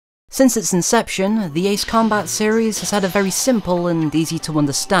Since its inception, the Ace Combat series has had a very simple and easy to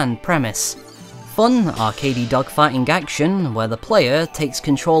understand premise. Fun, arcadey dogfighting action where the player takes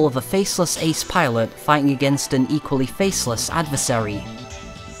control of a faceless ace pilot fighting against an equally faceless adversary.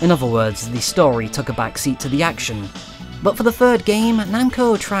 In other words, the story took a backseat to the action. But for the third game,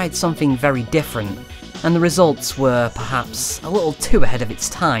 Namco tried something very different, and the results were perhaps a little too ahead of its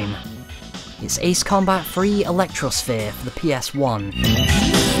time. It's Ace Combat 3 Electrosphere for the PS1.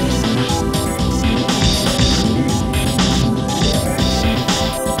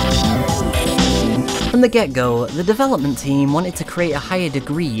 From the get-go, the development team wanted to create a higher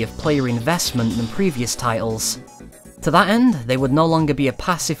degree of player investment than previous titles. To that end, they would no longer be a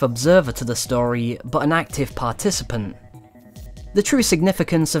passive observer to the story, but an active participant. The true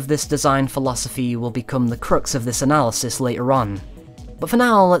significance of this design philosophy will become the crux of this analysis later on. But for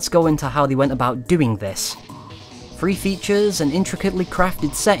now, let's go into how they went about doing this. 3 features, an intricately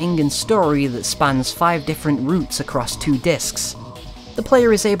crafted setting and story that spans 5 different routes across 2 discs. The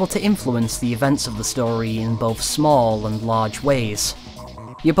player is able to influence the events of the story in both small and large ways.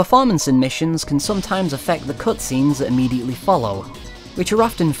 Your performance in missions can sometimes affect the cutscenes that immediately follow, which are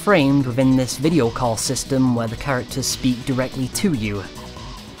often framed within this video call system where the characters speak directly to you.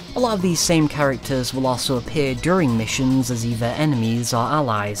 A lot of these same characters will also appear during missions as either enemies or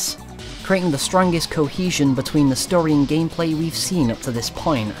allies, creating the strongest cohesion between the story and gameplay we've seen up to this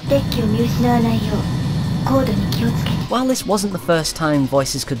point. While this wasn't the first time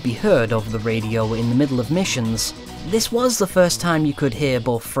voices could be heard over the radio in the middle of missions, this was the first time you could hear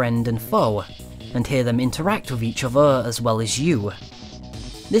both friend and foe, and hear them interact with each other as well as you.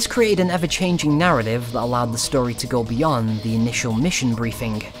 This created an ever-changing narrative that allowed the story to go beyond the initial mission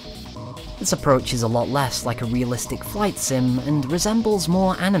briefing. This approach is a lot less like a realistic flight sim and resembles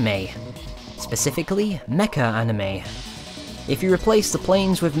more anime. Specifically, mecha anime. If you replace the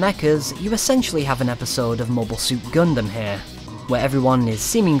planes with mechas, you essentially have an episode of Mobile Suit Gundam here, where everyone is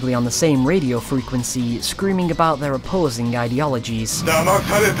seemingly on the same radio frequency, screaming about their opposing ideologies.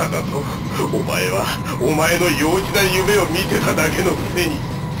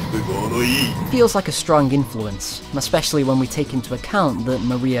 It feels like a strong influence, especially when we take into account that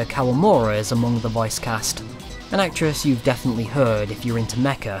Maria Kawamura is among the voice cast. An actress you've definitely heard if you're into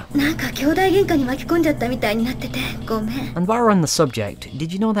mecha. And while we're on the subject,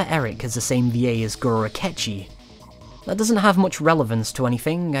 did you know that Eric has the same VA as Goro Akechi? That doesn't have much relevance to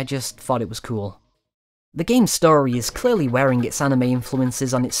anything, I just thought it was cool. The game's story is clearly wearing its anime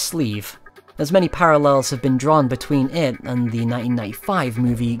influences on its sleeve, as many parallels have been drawn between it and the 1995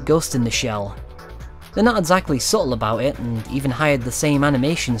 movie Ghost in the Shell. They're not exactly subtle about it, and even hired the same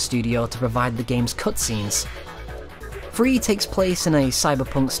animation studio to provide the game's cutscenes. 3 takes place in a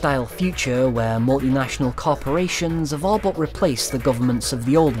cyberpunk-style future where multinational corporations have all but replaced the governments of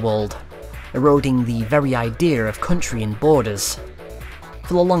the old world, eroding the very idea of country and borders.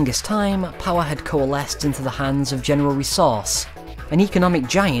 For the longest time, power had coalesced into the hands of General Resource, an economic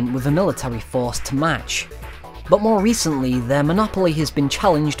giant with a military force to match. But more recently, their monopoly has been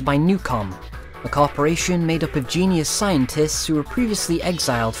challenged by Neucom, a corporation made up of genius scientists who were previously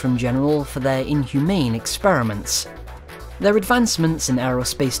exiled from General for their inhumane experiments. Their advancements in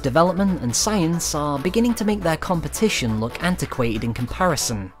aerospace development and science are beginning to make their competition look antiquated in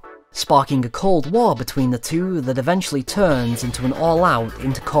comparison, sparking a cold war between the two that eventually turns into an all-out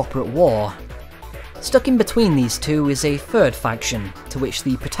intercorporate war. Stuck in between these two is a third faction, to which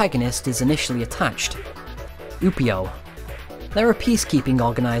the protagonist is initially attached, Upio. They're a peacekeeping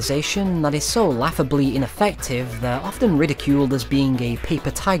organisation that is so laughably ineffective they're often ridiculed as being a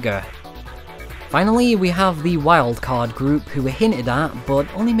paper tiger. Finally, we have the wildcard group who are hinted at but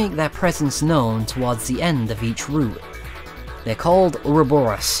only make their presence known towards the end of each route. They're called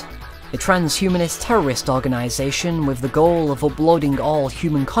Ouroboros, a transhumanist terrorist organisation with the goal of uploading all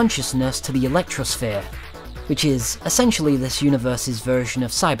human consciousness to the Electrosphere, which is essentially this universe's version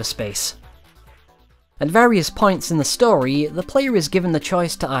of cyberspace. At various points in the story, the player is given the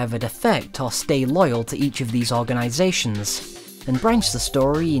choice to either defect or stay loyal to each of these organisations, and branch the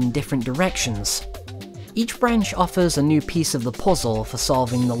story in different directions. Each branch offers a new piece of the puzzle for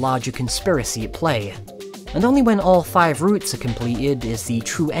solving the larger conspiracy at play, and only when all 5 routes are completed is the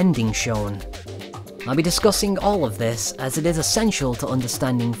true ending shown. I'll be discussing all of this as it is essential to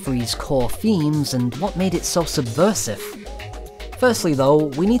understanding 3's core themes and what made it so subversive. Firstly though,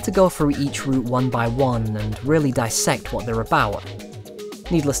 we need to go through each route one by one and really dissect what they're about.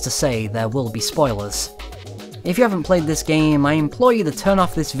 Needless to say, there will be spoilers. If you haven't played this game, I implore you to turn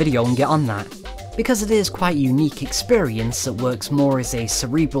off this video and get on that, because it is quite a unique experience that works more as a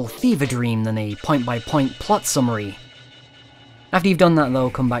cerebral fever dream than a point-by-point plot summary. After you've done that though,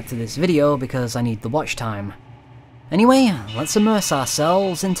 come back to this video because I need the watch time. Anyway, let's immerse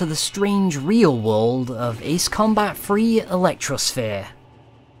ourselves into the strange real world of Ace Combat 3 Electrosphere.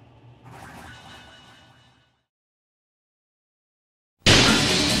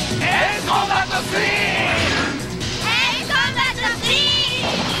 Ace Combat 3! Ace Combat 3!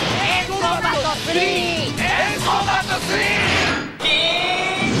 Ace Combat 3! Ace Combat 3!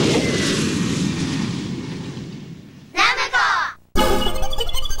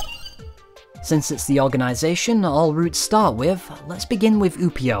 Since it's the organization all routes start with, let's begin with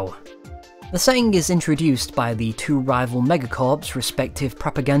Upio. The setting is introduced by the two rival megacorps' respective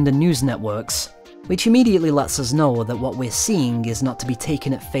propaganda news networks, which immediately lets us know that what we're seeing is not to be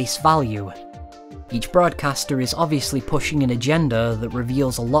taken at face value. Each broadcaster is obviously pushing an agenda that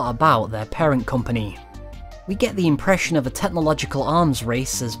reveals a lot about their parent company. We get the impression of a technological arms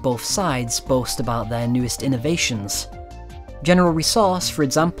race as both sides boast about their newest innovations. General Resource, for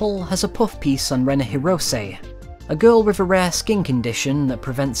example, has a puff piece on Rena Hirose, a girl with a rare skin condition that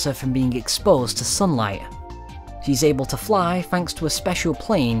prevents her from being exposed to sunlight. She's able to fly thanks to a special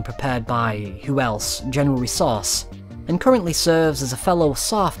plane prepared by, who else, General Resource, and currently serves as a fellow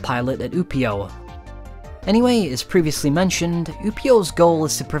SARF pilot at Upio. Anyway, as previously mentioned, Upio's goal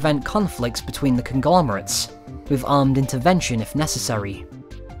is to prevent conflicts between the conglomerates, with armed intervention if necessary.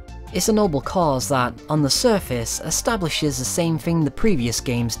 It's a noble cause that, on the surface, establishes the same thing the previous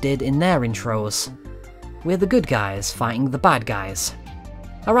games did in their intros. We're the good guys fighting the bad guys.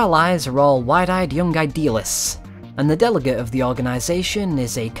 Our allies are all wide-eyed young idealists, and the delegate of the organization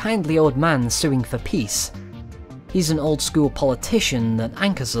is a kindly old man suing for peace. He's an old-school politician that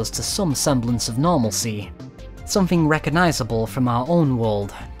anchors us to some semblance of normalcy, something recognizable from our own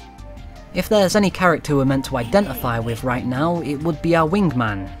world. If there's any character we're meant to identify with right now, it would be our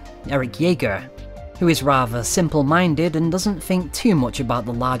wingman, Eric Yeager, who is rather simple-minded and doesn't think too much about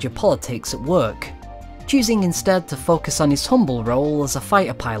the larger politics at work, choosing instead to focus on his humble role as a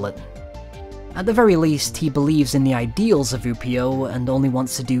fighter pilot. At the very least, he believes in the ideals of Upio and only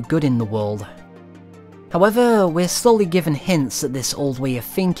wants to do good in the world. However, we're slowly given hints that this old way of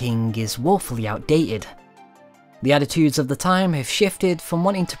thinking is woefully outdated. The attitudes of the time have shifted from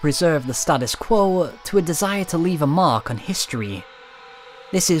wanting to preserve the status quo to a desire to leave a mark on history.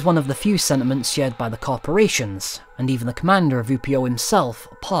 This is one of the few sentiments shared by the corporations, and even the commander of Upio himself,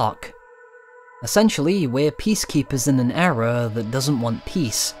 Park. Essentially, we're peacekeepers in an era that doesn't want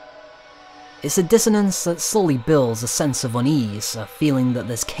peace. It's a dissonance that slowly builds a sense of unease, a feeling that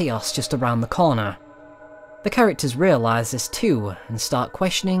there's chaos just around the corner. The characters realise this too, and start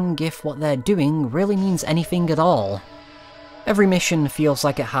questioning if what they're doing really means anything at all. Every mission feels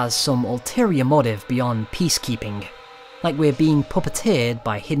like it has some ulterior motive beyond peacekeeping. Like we're being puppeteered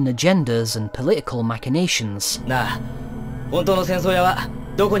by hidden agendas and political machinations.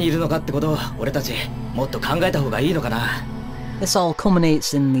 This all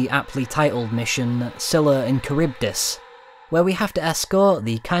culminates in the aptly titled mission, Scylla and Charybdis, where we have to escort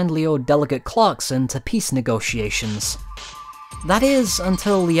the kindly old Delegate Clarkson to peace negotiations. That is,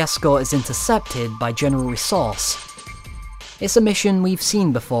 until the escort is intercepted by General Resource. It's a mission we've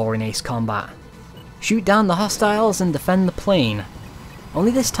seen before in Ace Combat. Shoot down the hostiles and defend the plane.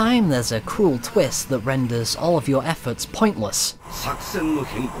 Only this time there's a cruel twist that renders all of your efforts pointless.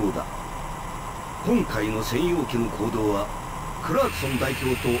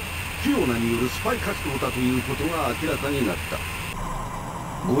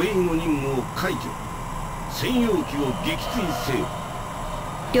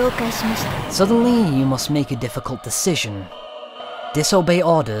 Suddenly, you must make a difficult decision. Disobey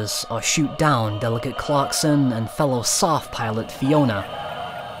orders or shoot down Delegate Clarkson and fellow SARF pilot Fiona.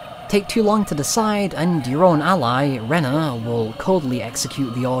 Take too long to decide and your own ally, Rena, will coldly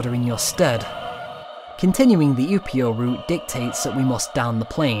execute the order in your stead. Continuing the Upio route dictates that we must down the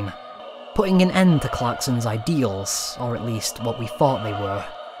plane, putting an end to Clarkson's ideals, or at least what we thought they were.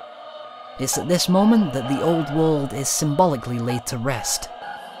 It's at this moment that the old world is symbolically laid to rest,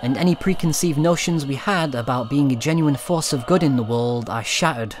 and any preconceived notions we had about being a genuine force of good in the world are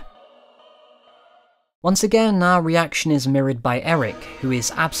shattered. Once again, our reaction is mirrored by Eric, who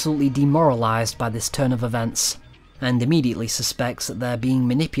is absolutely demoralized by this turn of events, and immediately suspects that they're being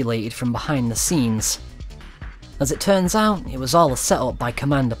manipulated from behind the scenes. As it turns out, it was all a setup by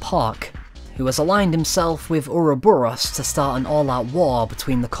Commander Park, who has aligned himself with Ouroboros to start an all-out war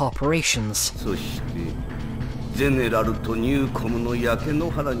between the corporations.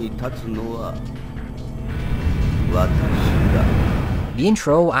 The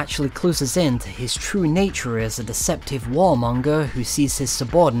intro actually clues us in to his true nature as a deceptive warmonger who sees his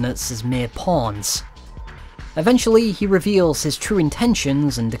subordinates as mere pawns. Eventually, he reveals his true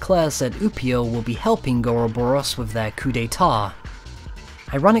intentions and declares that Uppio will be helping Ouroboros with their coup d'etat.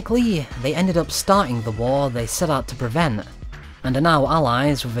 Ironically, they ended up starting the war they set out to prevent, and are now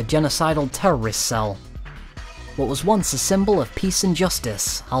allies with a genocidal terrorist cell. What was once a symbol of peace and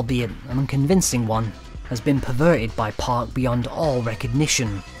justice, albeit an unconvincing one, has been perverted by Park beyond all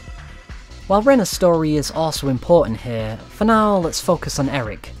recognition. While Rena's story is also important here, for now let's focus on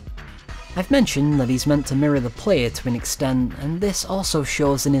Eric. I've mentioned that he's meant to mirror the player to an extent, and this also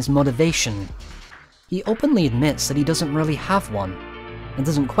shows in his motivation. He openly admits that he doesn't really have one, and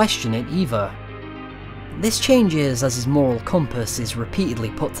doesn't question it either. This changes as his moral compass is repeatedly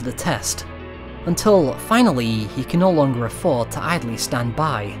put to the test, until finally he can no longer afford to idly stand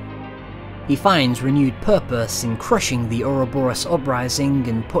by. He finds renewed purpose in crushing the Ouroboros uprising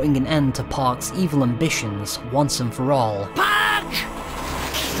and putting an end to Park's evil ambitions once and for all.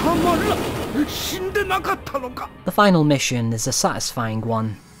 The final mission is a satisfying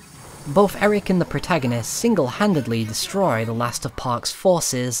one. Both Eric and the protagonist single-handedly destroy the last of Park's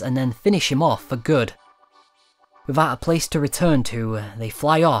forces and then finish him off for good. Without a place to return to, they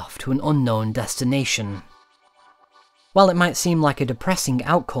fly off to an unknown destination. While it might seem like a depressing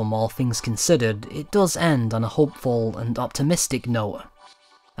outcome all things considered, it does end on a hopeful and optimistic note.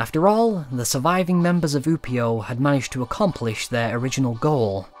 After all, the surviving members of Uppio had managed to accomplish their original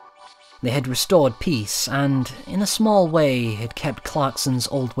goal. They had restored peace and, in a small way, had kept Clarkson's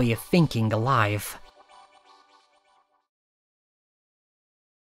old way of thinking alive.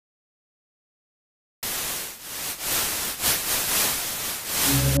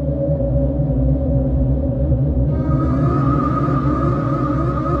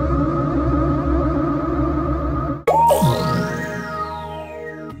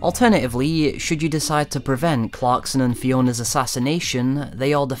 Alternatively, should you decide to prevent Clarkson and Fiona's assassination,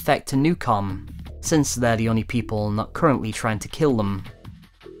 they all defect to Neucom, since they're the only people not currently trying to kill them.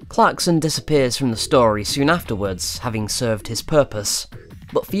 Clarkson disappears from the story soon afterwards, having served his purpose,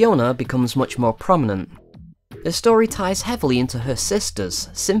 but Fiona becomes much more prominent. The story ties heavily into her sisters,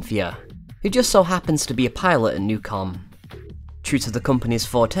 Cynthia, who just so happens to be a pilot at Neucom. True to the company's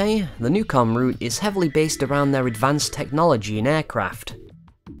forte, the Neucom route is heavily based around their advanced technology in aircraft.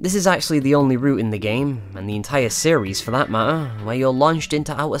 This is actually the only route in the game, and the entire series for that matter, where you're launched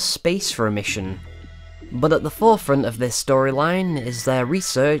into outer space for a mission. But at the forefront of this storyline is their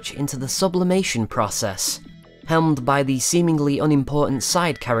research into the sublimation process, helmed by the seemingly unimportant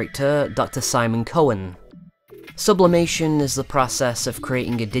side character Dr. Simon Cohen. Sublimation is the process of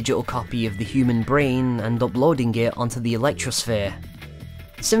creating a digital copy of the human brain and uploading it onto the Electrosphere.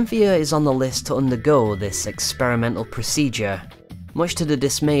 Cynthia is on the list to undergo this experimental procedure, much to the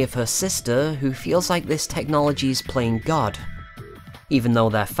dismay of her sister, who feels like this technology is playing God. Even though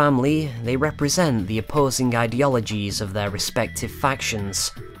they're family, they represent the opposing ideologies of their respective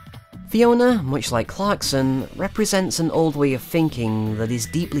factions. Fiona, much like Clarkson, represents an old way of thinking that is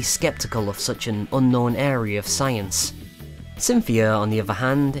deeply skeptical of such an unknown area of science. Cynthia, on the other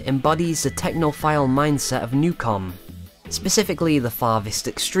hand, embodies the technophile mindset of Neucom, specifically the farthest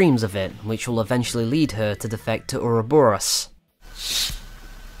extremes of it, which will eventually lead her to defect to Ouroboros.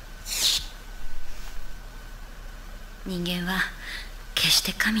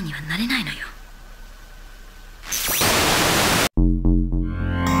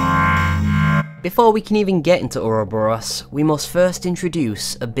 Before we can even get into Ouroboros, we must first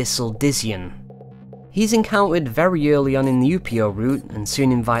introduce Abyssal Dizzian. He's encountered very early on in the Uppio route and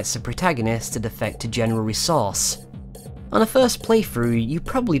soon invites the protagonist to defect to General Resource. On a first playthrough, you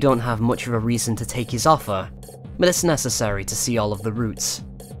probably don't have much of a reason to take his offer, but it's necessary to see all of the routes.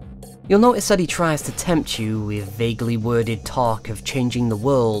 You'll notice that he tries to tempt you with vaguely worded talk of changing the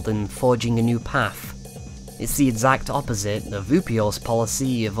world and forging a new path. It's the exact opposite of Uppio's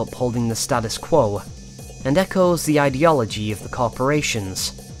policy of upholding the status quo, and echoes the ideology of the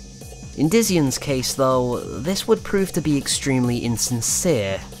corporations. In Dizzian's case though, this would prove to be extremely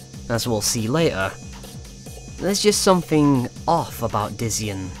insincere, as we'll see later. There's just something off about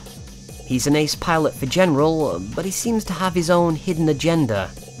Dizzian. He's an ace pilot for General, but he seems to have his own hidden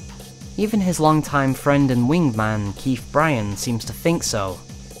agenda. Even his longtime friend and wingman, Keith Bryan, seems to think so.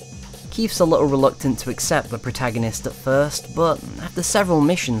 Keith's a little reluctant to accept the protagonist at first, but after several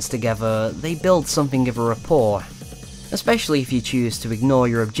missions together, they build something of a rapport. Especially if you choose to ignore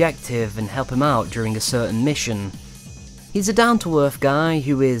your objective and help him out during a certain mission. He's a down-to-earth guy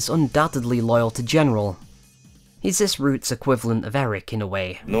who is undoubtedly loyal to General. He's this route's equivalent of Eric in a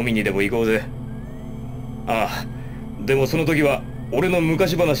way. 飲みにでも行こうぜ。ああ、でもその時は俺の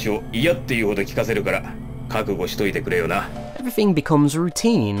昔話を嫌っていうほど聞かせるから覚悟しといてくれよな。 Everything becomes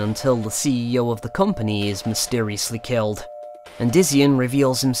routine until the CEO of the company is mysteriously killed, and Dizian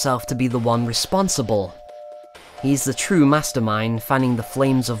reveals himself to be the one responsible. He's the true mastermind fanning the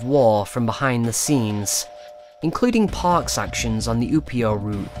flames of war from behind the scenes, including Park's actions on the Uppio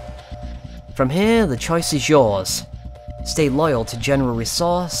route. From here, the choice is yours. Stay loyal to General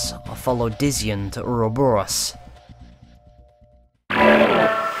Resource, or follow Dizian to Ouroboros.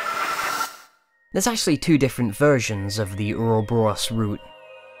 There's actually two different versions of the Ouroboros route,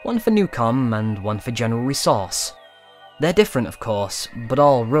 one for Neucom and one for General Resource. They're different, of course, but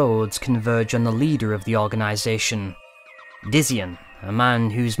all roads converge on the leader of the organization, Dizian, a man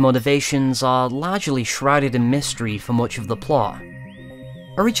whose motivations are largely shrouded in mystery for much of the plot.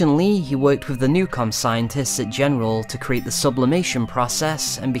 Originally, he worked with the Neucom scientists at General to create the sublimation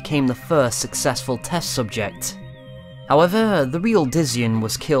process and became the first successful test subject. However, the real Dizian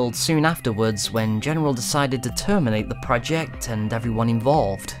was killed soon afterwards when General decided to terminate the project and everyone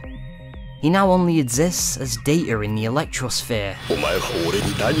involved. He now only exists as data in the Electrosphere.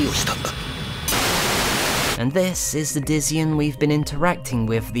 And this is the Dizian we've been interacting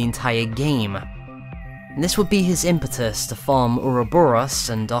with the entire game. This would be his impetus to form Ouroboros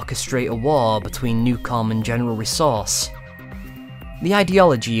and orchestrate a war between Neucom and General Resource. The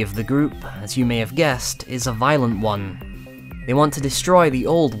ideology of the group, as you may have guessed, is a violent one. They want to destroy the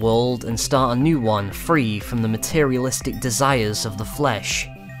old world and start a new one free from the materialistic desires of the flesh.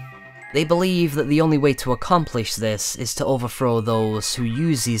 They believe that the only way to accomplish this is to overthrow those who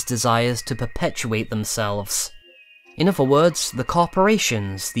use these desires to perpetuate themselves. In other words, the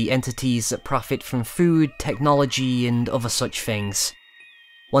corporations, the entities that profit from food, technology, and other such things.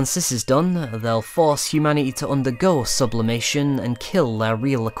 Once this is done, they'll force humanity to undergo sublimation and kill their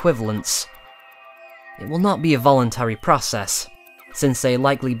real equivalents. It will not be a voluntary process, since they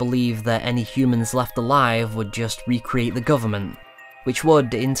likely believe that any humans left alive would just recreate the government, which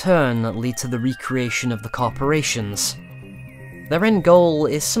would, in turn, lead to the recreation of the corporations. Their end goal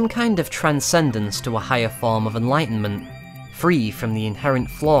is some kind of transcendence to a higher form of enlightenment, free from the inherent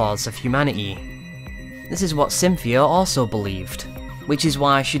flaws of humanity. This is what Cynthia also believed, which is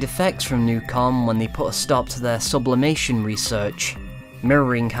why she defects from Neucom when they put a stop to their sublimation research,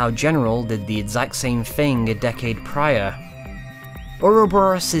 mirroring how General did the exact same thing a decade prior.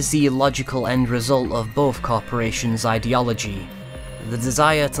 Ouroboros is the logical end result of both corporations' ideology, the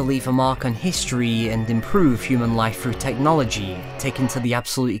desire to leave a mark on history and improve human life through technology, taken to the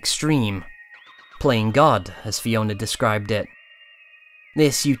absolute extreme. Playing God, as Fiona described it.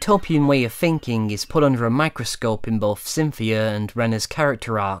 This utopian way of thinking is put under a microscope in both Cynthia and Rena's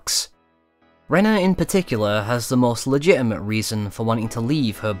character arcs. Rena in particular has the most legitimate reason for wanting to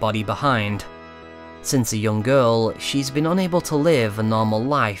leave her body behind. Since a young girl, she's been unable to live a normal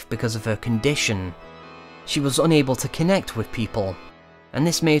life because of her condition. She was unable to connect with people, and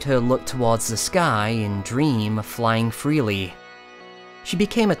this made her look towards the sky and dream of flying freely. She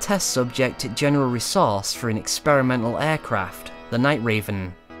became a test subject at General Resource for an experimental aircraft, the Night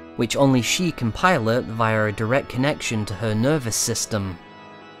Raven, which only she can pilot via a direct connection to her nervous system.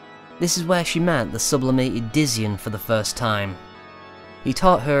 This is where she met the sublimated Dizian for the first time. He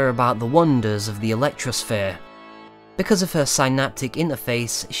taught her about the wonders of the Electrosphere. Because of her synaptic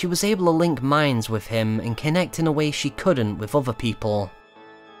interface, she was able to link minds with him and connect in a way she couldn't with other people.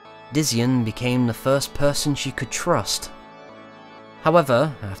 Dizian became the first person she could trust.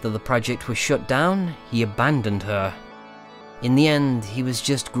 However, after the project was shut down, he abandoned her. In the end, he was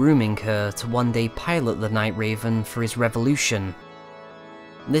just grooming her to one day pilot the Night Raven for his revolution.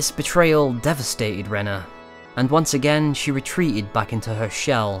 This betrayal devastated Rena, and once again she retreated back into her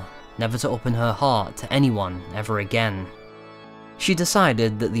shell, never to open her heart to anyone ever again. She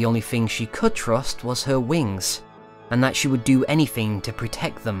decided that the only thing she could trust was her wings, and that she would do anything to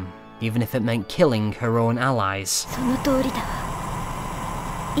protect them, even if it meant killing her own allies.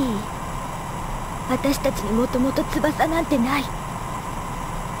 私たちにもともと翼なんてない。こ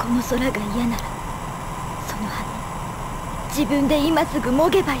の空が嫌なら、その羽、自分で今すぐも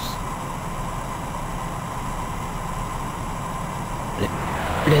げばいい。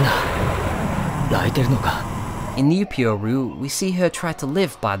レナ、泣いてるのか? In the Uppio route, we see her try to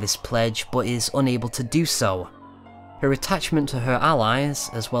live by this pledge but is unable to do so. Her attachment to her allies,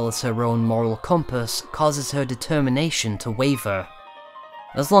 as well as her own moral compass, causes her determination to waver.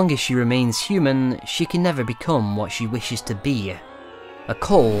 As long as she remains human, she can never become what she wishes to be. A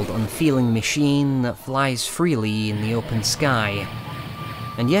cold, unfeeling machine that flies freely in the open sky.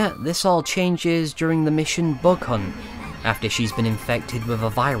 And yet, this all changes during the mission Bug Hunt, after she's been infected with a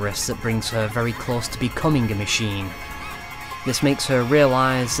virus that brings her very close to becoming a machine. This makes her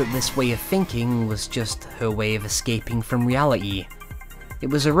realize that this way of thinking was just her way of escaping from reality. It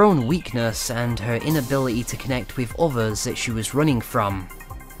was her own weakness and her inability to connect with others that she was running from,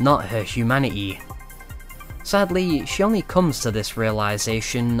 not her humanity. Sadly, she only comes to this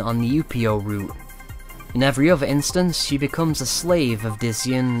realization on the Upio route. In every other instance, she becomes a slave of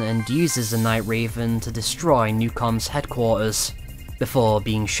Dizzion and uses the Night Raven to destroy Neucom's headquarters, before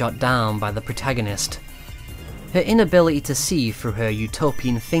being shot down by the protagonist. Her inability to see through her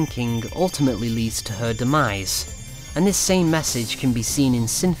utopian thinking ultimately leads to her demise, and this same message can be seen in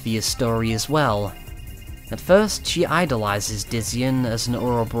Cynthia's story as well. At first, she idolizes Dizzion as an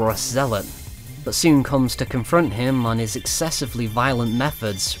Ouroboros zealot, but soon comes to confront him on his excessively violent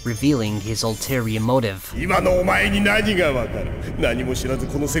methods, revealing his ulterior motive. 今のお前に何がわかる。何も知らず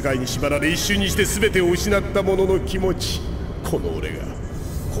この世界に縛られ一瞬にして全てを失った者の気持ち。この俺が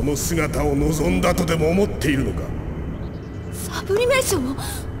この姿を望んだとでも思っているのか。サブリメーションを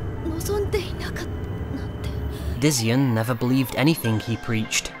望んでいなかったなんて。Dizzion never believed anything he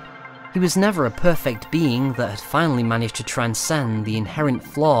preached. He was never a perfect being that had finally managed to transcend the inherent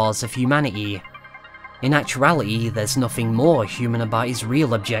flaws of humanity. In actuality, there's nothing more human about his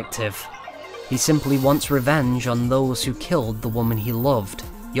real objective. He simply wants revenge on those who killed the woman he loved,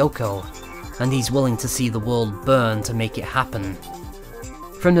 Yoko, and he's willing to see the world burn to make it happen.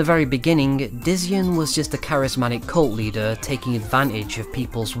 From the very beginning, Dizzion was just a charismatic cult leader taking advantage of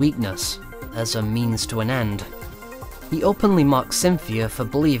people's weakness, as a means to an end. He openly mocks Cynthia for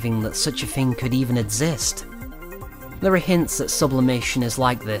believing that such a thing could even exist. There are hints that sublimation is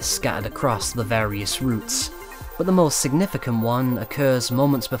like this scattered across the various routes, but the most significant one occurs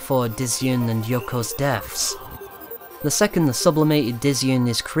moments before Dizzion and Yoko's deaths. The second the sublimated Dizzion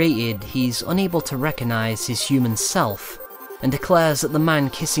is created, he's unable to recognize his human self, and declares that the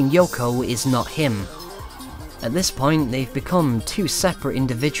man kissing Yoko is not him. At this point, they've become two separate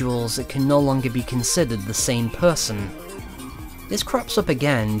individuals that can no longer be considered the same person. This crops up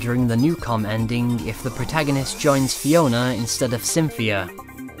again during the Neucom ending if the protagonist joins Fiona instead of Cynthia,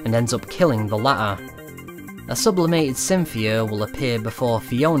 and ends up killing the latter. A sublimated Cynthia will appear before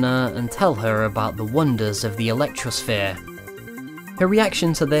Fiona and tell her about the wonders of the Electrosphere. Her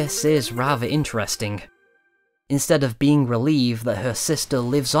reaction to this is rather interesting. Instead of being relieved that her sister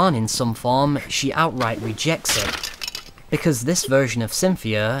lives on in some form, she outright rejects it. Because this version of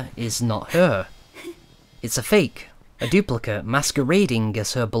Cynthia is not her. It's a fake, a duplicate masquerading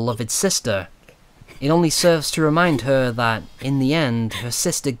as her beloved sister. It only serves to remind her that, in the end, her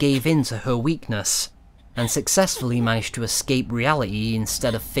sister gave in to her weakness, and successfully managed to escape reality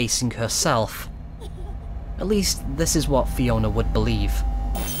instead of facing herself. At least, this is what Fiona would believe.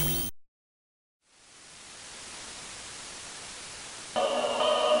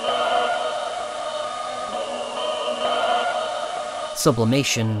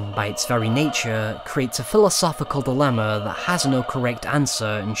 Sublimation, by its very nature, creates a philosophical dilemma that has no correct answer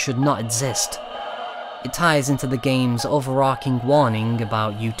and should not exist. It ties into the game's overarching warning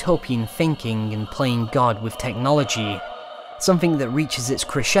about utopian thinking and playing God with technology, something that reaches its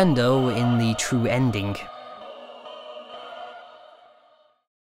crescendo in the true ending.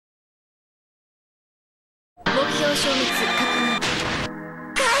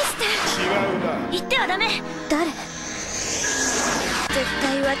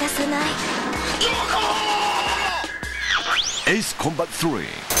 Ace Combat 3.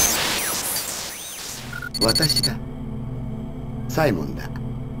 私だ。サイモンだ。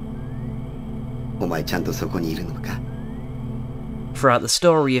お前ちゃんとそこにいるのか? Throughout the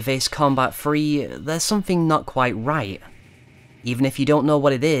story of Ace Combat 3, there's something not quite right. Even if you don't know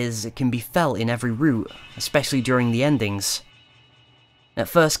what it is, it can be felt in every route, especially during the endings. At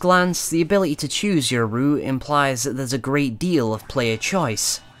first glance, the ability to choose your route implies that there's a great deal of player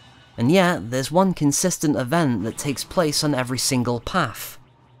choice. And yet, there's one consistent event that takes place on every single path.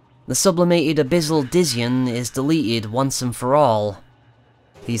 The sublimated Abyssal Dizzion is deleted once and for all.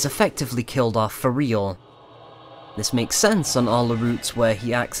 He's effectively killed off for real. This makes sense on all the routes where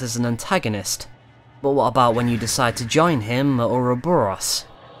he acts as an antagonist. But what about when you decide to join him at Ouroboros?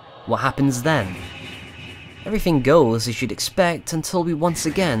 What happens then? Everything goes as you'd expect until we once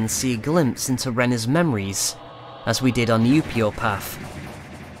again see a glimpse into Rena's memories, as we did on the Upio path.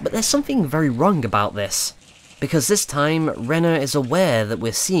 But there's something very wrong about this, because this time Rena is aware that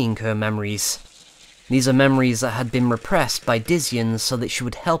we're seeing her memories. These are memories that had been repressed by Dizzion so that she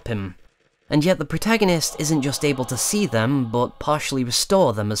would help him, and yet the protagonist isn't just able to see them, but partially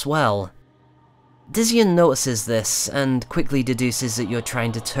restore them as well. Dizzion notices this, and quickly deduces that you're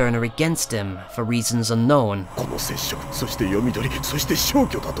trying to turn her against him, for reasons unknown. この接触、そして読み取り、そして消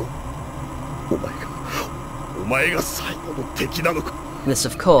去だと。お前がお前が最後の敵なのか。 This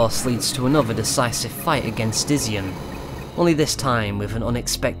of course leads to another decisive fight against Dizzion, only this time with an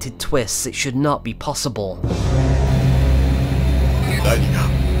unexpected twist that should not be possible. 何が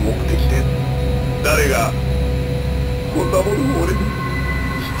目的で誰がこんなものを俺に。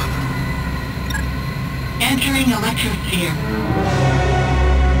 Entering Electrosphere.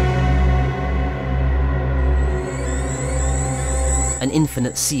 An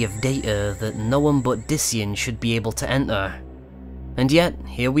infinite sea of data that no one but Dizzion should be able to enter. And yet,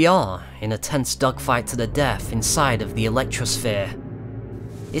 here we are, in a tense dogfight to the death inside of the Electrosphere.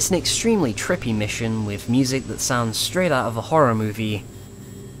 It's an extremely trippy mission with music that sounds straight out of a horror movie.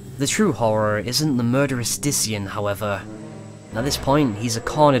 The true horror isn't the murderous Dizzion, however. At this point, he's a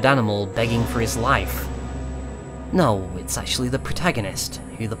cornered animal begging for his life. No, it's actually the protagonist,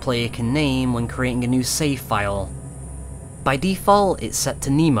 who the player can name when creating a new save file. By default, it's set to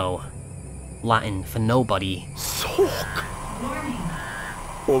Nemo, Latin for nobody. そうか。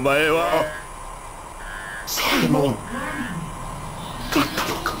お前はサイモンだった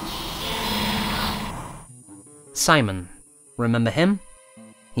のか。 Simon. Remember him?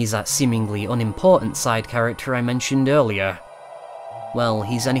 He's that seemingly unimportant side character I mentioned earlier. Well,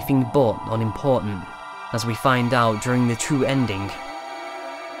 he's anything but unimportant, as we find out during the true ending.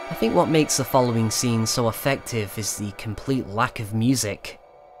 I think what makes the following scene so effective is the complete lack of music.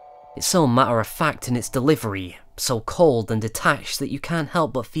 It's so matter-of-fact in its delivery, so cold and detached that you can't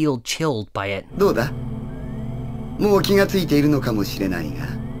help but feel chilled by it. どうだ？もう気がついているのかもしれないが、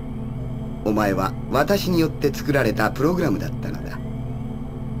お前は私によって作られたプログラムだったのだ。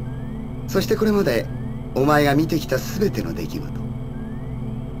そしてこれまでお前が見てきた全ての出来事、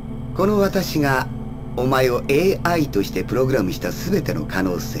この私がお前を AI としてプログラムした全ての可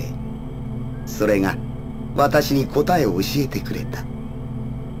能性、それが私に答えを教えてくれた。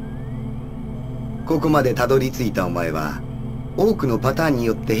ここまでたどり着いたお前は、多くのパターンに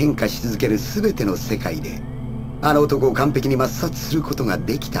よって変化し続ける全ての世界で、あの男を完璧に抹殺することが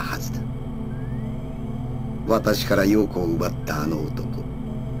できたはずだ。私から陽子を奪ったあの男、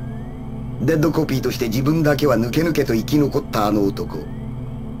デッドコピーとして自分だけは抜け抜けと生き残ったあの男、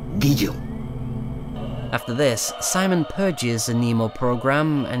ディジョン。After this, Simon purges the Nemo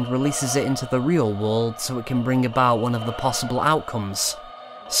program and releases it into the real world so it can bring about one of the possible outcomes,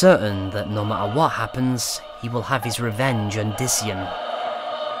 certain that no matter what happens, he will have his revenge on Dizzion.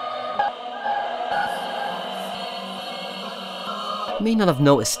 You may not have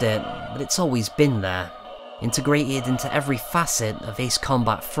noticed it, but it's always been there, integrated into every facet of Ace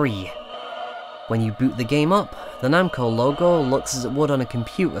Combat 3. When you boot the game up, the Namco logo looks as it would on a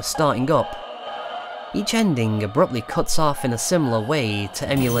computer starting up. Each ending abruptly cuts off in a similar way to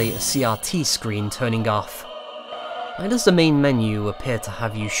emulate a CRT screen turning off. Why does the main menu appear to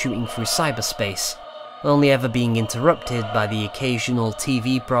have you shooting through cyberspace, only ever being interrupted by the occasional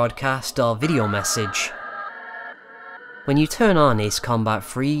TV broadcast or video message? When you turn on Ace Combat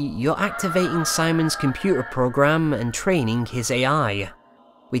 3, you're activating Simon's computer program and training his AI,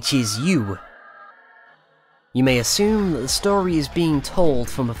 which is you. You may assume that the story is being told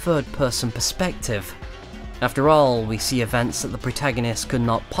from a third-person perspective. After all, we see events that the protagonist could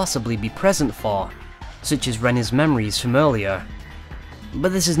not possibly be present for, such as Rena's memories from earlier.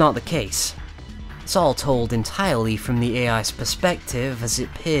 But this is not the case. It's all told entirely from the AI's perspective as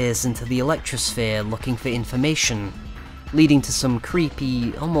it peers into the Electrosphere looking for information, leading to some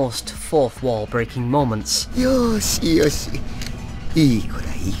creepy, almost fourth-wall breaking moments. Yoshi. いい子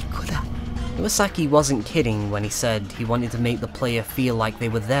だ、いい子だ。 Iwasaki wasn't kidding when he said he wanted to make the player feel like they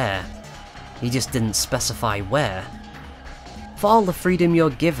were there. He just didn't specify where. For all the freedom you're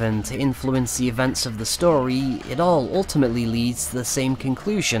given to influence the events of the story, it all ultimately leads to the same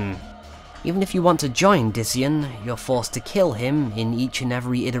conclusion. Even if you want to join Dizzion, you're forced to kill him in each and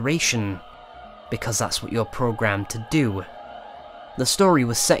every iteration, because that's what you're programmed to do. The story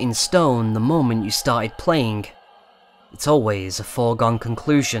was set in stone the moment you started playing. It's always a foregone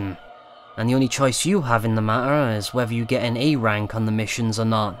conclusion, and the only choice you have in the matter is whether you get an A rank on the missions or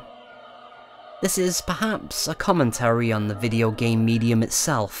not. This is perhaps a commentary on the video game medium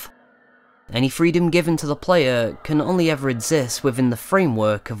itself. Any freedom given to the player can only ever exist within the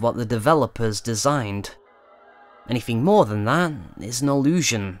framework of what the developers designed. Anything more than that is an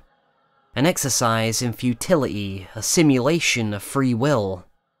illusion. An exercise in futility, a simulation of free will.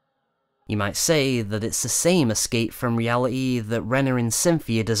 You might say that it's the same escape from reality that Rena and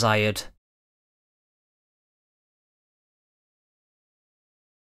Cynthia desired.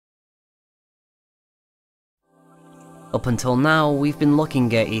 Up until now, we've been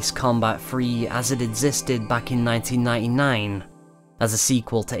looking at Ace Combat 3 as it existed back in 1999, as a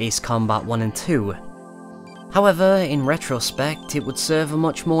sequel to Ace Combat 1 and 2. However, in retrospect, it would serve a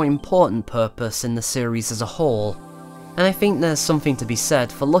much more important purpose in the series as a whole, and I think there's something to be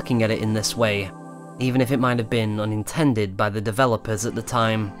said for looking at it in this way, even if it might have been unintended by the developers at the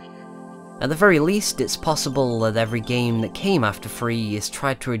time. At the very least, it's possible that every game that came after 3 has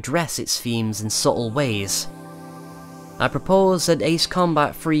tried to address its themes in subtle ways. I propose that Ace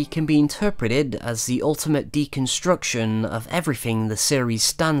Combat 3 can be interpreted as the ultimate deconstruction of everything the series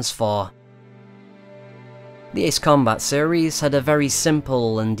stands for. The Ace Combat series had a very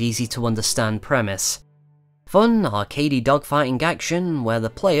simple and easy to understand premise. Fun, arcadey dogfighting action where the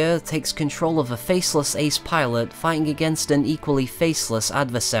player takes control of a faceless ace pilot fighting against an equally faceless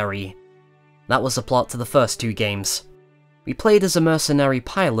adversary. That was the plot to the first 2 games. We played as a mercenary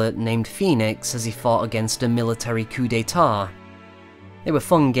pilot named Phoenix as he fought against a military coup d'etat. They were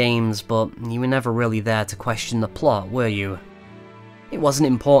fun games, but you were never really there to question the plot, were you? It wasn't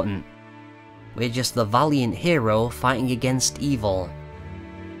important. We're just the valiant hero fighting against evil.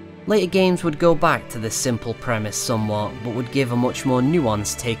 Later games would go back to this simple premise somewhat, but would give a much more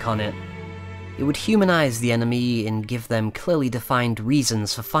nuanced take on it. It would humanize the enemy and give them clearly defined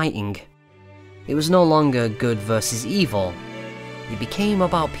reasons for fighting. It was no longer good versus evil. It became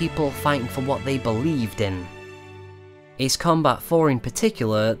about people fighting for what they believed in. Ace Combat 4 in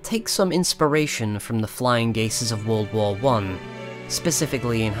particular takes some inspiration from the flying aces of World War I,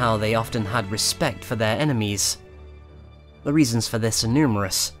 specifically in how they often had respect for their enemies. The reasons for this are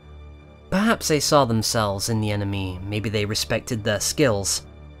numerous. Perhaps they saw themselves in the enemy, maybe they respected their skills.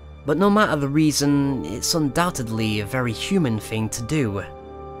 But no matter the reason, it's undoubtedly a very human thing to do.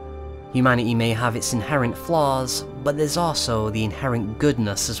 Humanity may have its inherent flaws, but there's also the inherent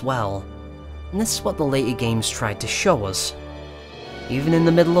goodness as well. And this is what the later games tried to show us. Even in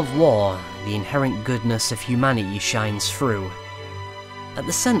the middle of war, the inherent goodness of humanity shines through. At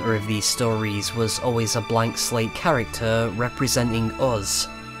the center of these stories was always a blank slate character representing us,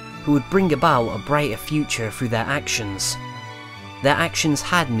 who would bring about a brighter future through their actions. Their actions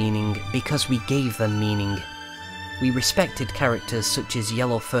had meaning because we gave them meaning. We respected characters such as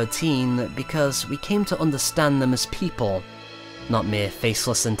Yellow 13 because we came to understand them as people, not mere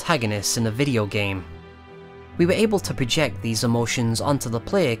faceless antagonists in a video game. We were able to project these emotions onto the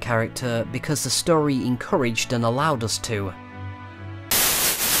player character because the story encouraged and allowed us to.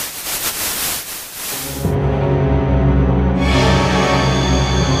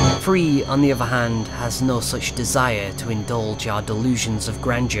 Free, on the other hand, has no such desire to indulge our delusions of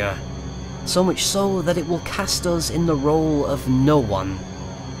grandeur. So much so that it will cast us in the role of no one.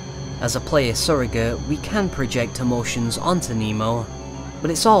 As a player surrogate, we can project emotions onto Nemo, but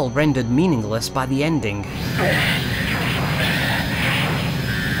it's all rendered meaningless by the ending.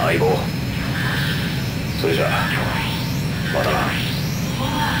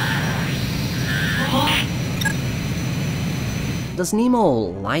 Does Nemo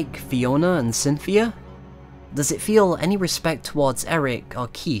like Fiona and Cynthia? Does it feel any respect towards Eric or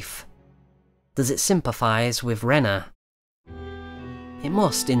Keith? Does it sympathize with Rena? It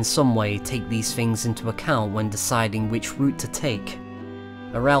must in some way take these things into account when deciding which route to take.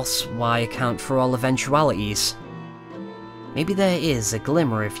 Or else, why account for all eventualities? Maybe there is a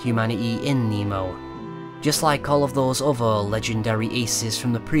glimmer of humanity in Nemo, just like all of those other legendary aces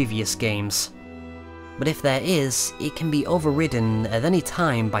from the previous games. But if there is, it can be overridden at any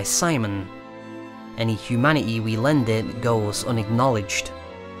time by Simon. Any humanity we lend it goes unacknowledged.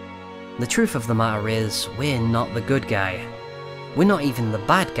 The truth of the matter is, we're not the good guy. We're not even the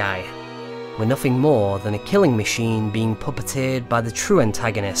bad guy. We're nothing more than a killing machine being puppeteered by the true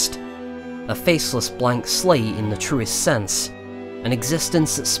antagonist. A faceless blank slate in the truest sense. An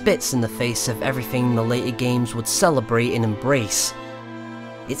existence that spits in the face of everything the later games would celebrate and embrace.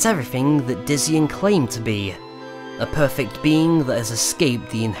 It's everything that Dizzy claimed to be. A perfect being that has escaped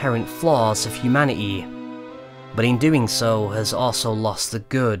the inherent flaws of humanity. But in doing so has also lost the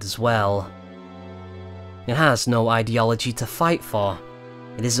good as well. It has no ideology to fight for.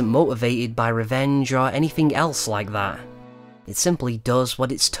 It isn't motivated by revenge or anything else like that. It simply does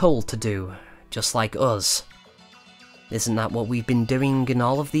what it's told to do, just like us. Isn't that what we've been doing in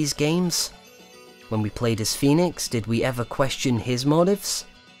all of these games? When we played as Phoenix, did we ever question his motives?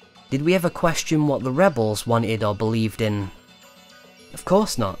 Did we ever question what the rebels wanted or believed in? Of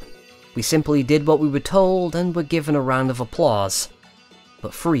course not. We simply did what we were told and were given a round of applause.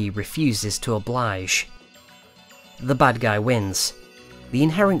 But Free refuses to oblige. The bad guy wins. The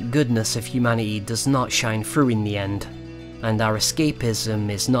inherent goodness of humanity does not shine through in the end, and our escapism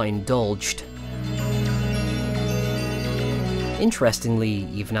is not indulged. Interestingly,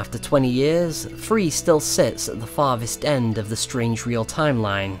 even after 20 years, Free still sits at the farthest end of the Strangereal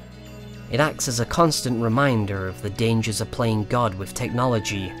timeline. It acts as a constant reminder of the dangers of playing God with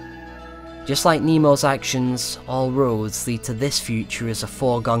technology. Just like Nemo's actions, all roads lead to this future as a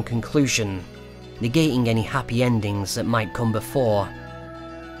foregone conclusion, negating any happy endings that might come before.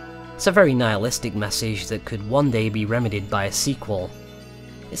 It's a very nihilistic message that could one day be remedied by a sequel.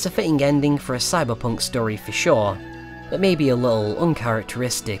 It's a fitting ending for a cyberpunk story for sure, but maybe a little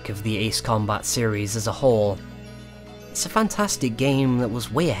uncharacteristic of the Ace Combat series as a whole. It's a fantastic game that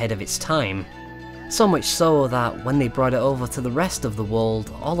was way ahead of its time, so much so that when they brought it over to the rest of the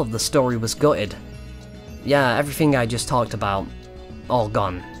world, all of the story was gutted. Yeah, everything I just talked about, all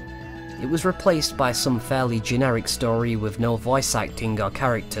gone. It was replaced by some fairly generic story with no voice acting or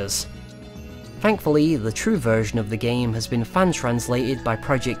characters. Thankfully, the true version of the game has been fan-translated by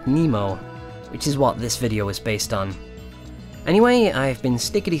Project Nemo, which is what this video is based on. Anyway, I've been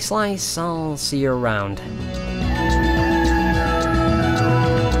Stickety Slice, I'll see you around.